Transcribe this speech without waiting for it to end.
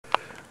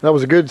That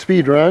was a good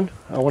speed run.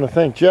 I want to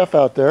thank Jeff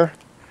out there.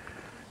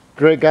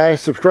 Great guy,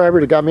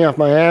 subscriber that got me off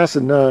my ass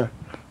and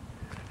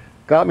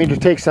got me to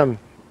take some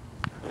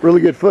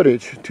really good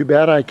footage. Too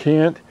bad I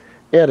can't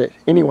edit.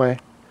 Anyway,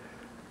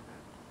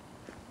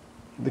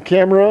 the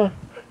camera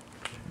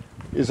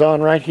is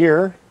on right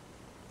here,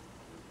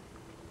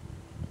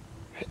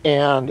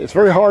 and it's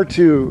very hard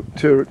to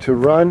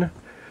run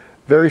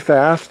very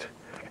fast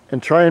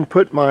and try and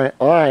put my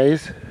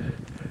eyes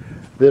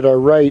that are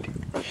right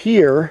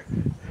here,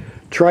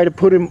 try to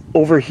put them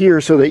over here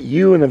so that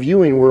you in the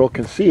viewing world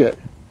can see it.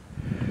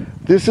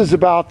 This is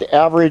about the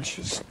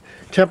average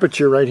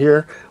temperature right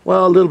here.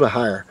 Well, a little bit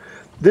higher.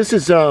 This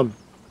is about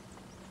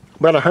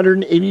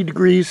 180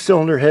 degrees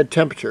cylinder head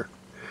temperature.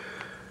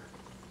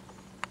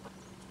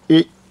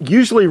 It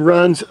usually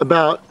runs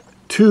about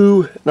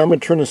now I'm going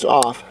to turn this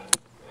off.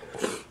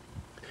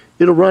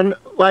 It'll run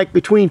like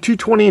between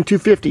 220 and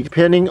 250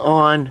 depending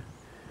on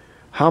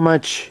how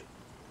much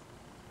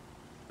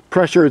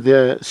pressure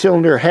the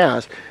cylinder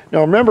has.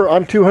 Now remember,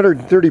 I'm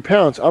 230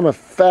 pounds. I'm a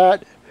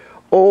fat,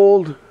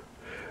 old,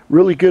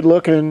 really good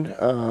looking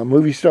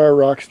movie star,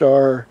 rock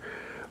star,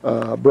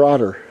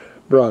 brother.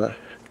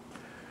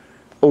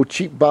 Oh,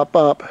 cheap bop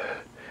bop.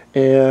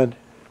 And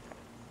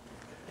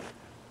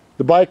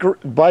the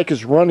bike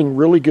is running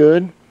really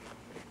good.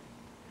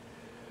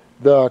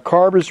 The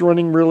carb is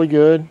running really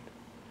good.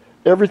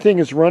 Everything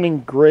is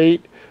running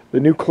great. The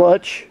new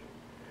clutch,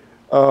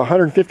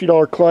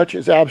 $150 clutch,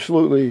 is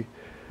absolutely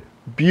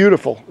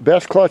beautiful.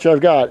 Best clutch I've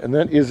got, and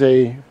that is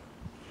a,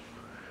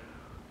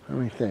 let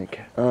me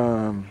think,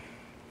 not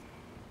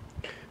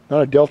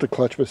a Delta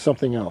clutch, but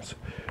something else.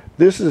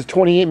 This is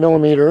 28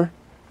 millimeter.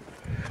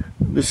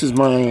 This is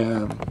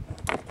my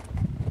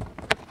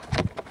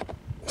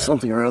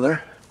something or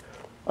other.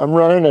 I'm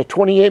running a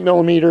 28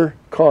 millimeter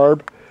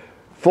carb,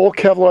 full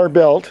Kevlar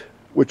belt,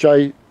 which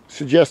I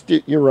suggest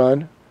you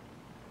run.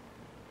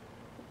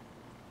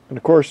 And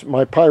of course,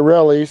 my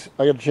Pirellis,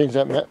 I got to change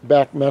that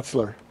back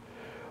Metzler.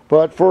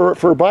 But for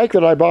a bike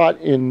that I bought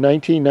in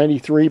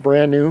 1993,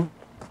 brand new,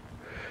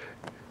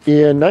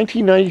 in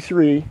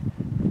 1993,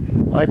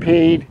 I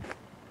paid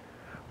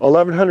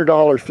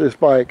 $1,100 for this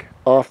bike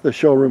off the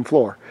showroom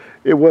floor.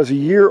 It was a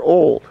year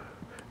old.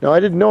 Now, I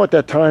didn't know at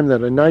that time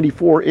that a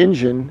 94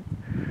 engine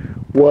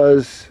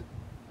was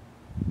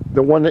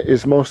the one that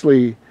is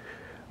mostly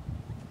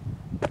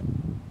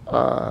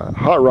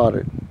hot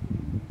rodded.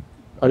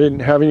 I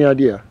didn't have any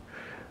idea,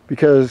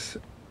 because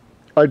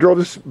I drove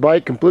this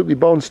bike completely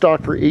bone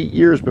stock for 8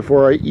 years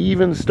before I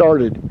even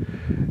started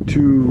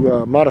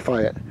to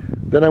modify it.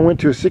 Then I went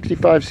to a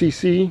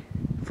 65cc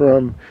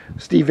from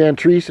Steve Van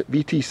Treese at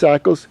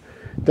VTCYCLES.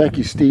 Thank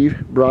you,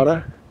 Steve.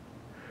 Brada.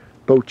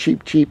 Bo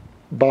cheap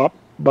bop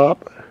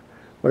bop.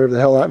 Whatever the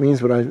hell that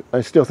means, but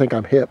I still think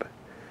I'm hip.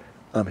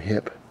 I'm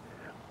hip.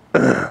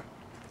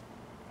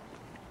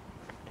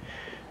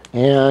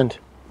 And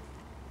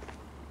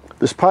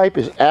this pipe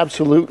is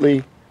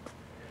absolutely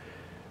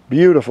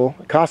beautiful.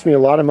 It cost me a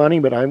lot of money,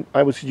 but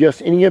I would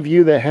suggest any of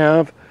you that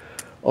have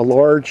a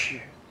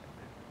large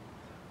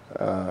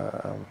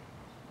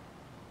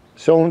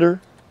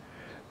cylinder,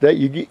 that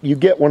you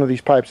get one of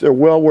these pipes. They're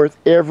well worth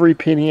every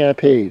penny I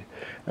paid.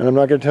 And I'm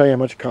not going to tell you how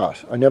much it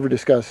costs. I never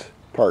discuss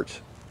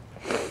parts.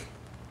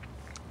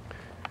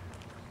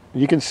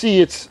 You can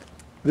see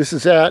this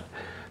is at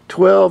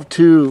 12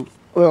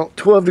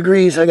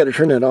 degrees. I got to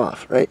turn that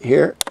off right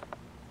here.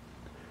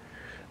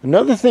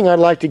 Another thing I'd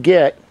like to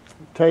get,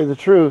 to tell you the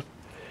truth,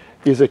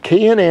 is a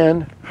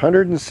K&N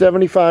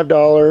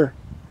 $175.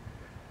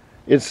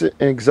 It's an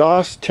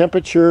exhaust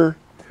temperature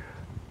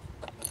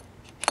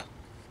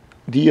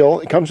deal.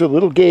 It comes with a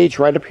little gauge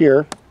right up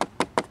here.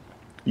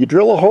 You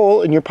drill a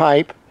hole in your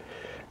pipe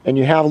and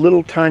you have a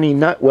little tiny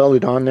nut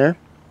welded on there.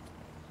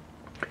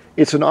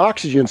 It's an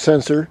oxygen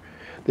sensor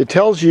that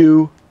tells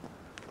you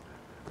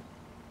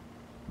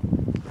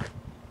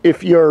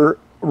if you're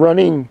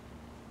running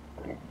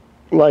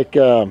like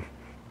too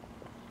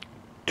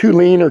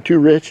lean or too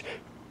rich.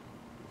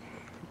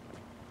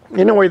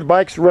 Anyway, the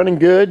bike's running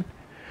good.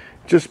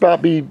 Just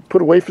about be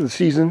put away for the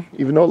season,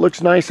 even though it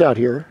looks nice out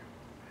here.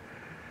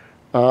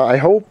 I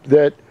hope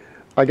that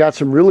I got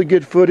some really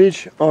good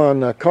footage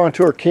on a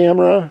contour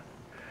camera,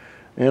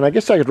 and I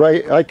guess I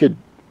could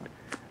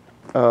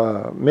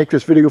make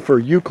this video for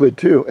Euclid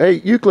too.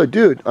 Hey Euclid,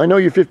 dude, I know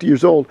you're 50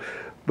 years old,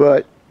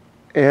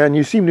 and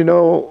you seem to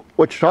know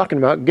what you're talking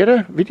about. Get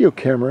a video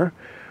camera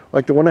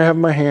like the one I have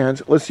in my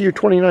hands. Let's see your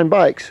 29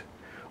 bikes.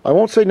 I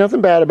won't say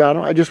nothing bad about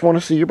them. I just want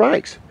to see your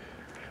bikes.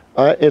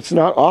 It's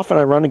not often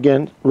I run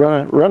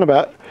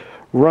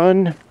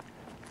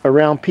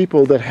around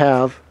people that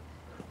have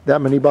that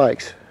many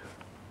bikes.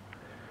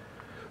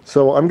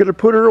 So I'm going to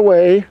put her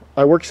away.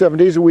 I work 7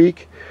 days a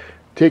week.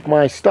 Take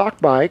my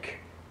stock bike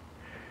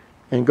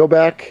and go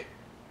back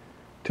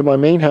to my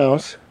main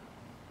house,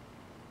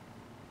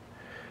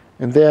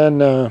 and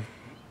then I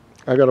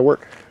got to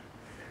work.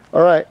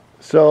 All right.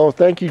 So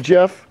thank you,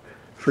 Jeff,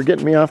 for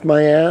getting me off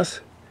my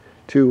ass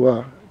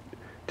to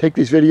take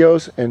these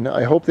videos, and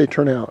I hope they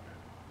turn out.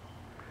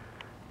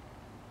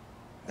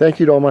 Thank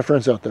you to all my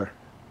friends out there.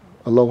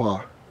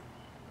 Aloha.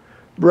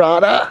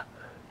 Brada.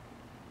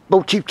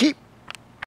 Bo cheep cheep.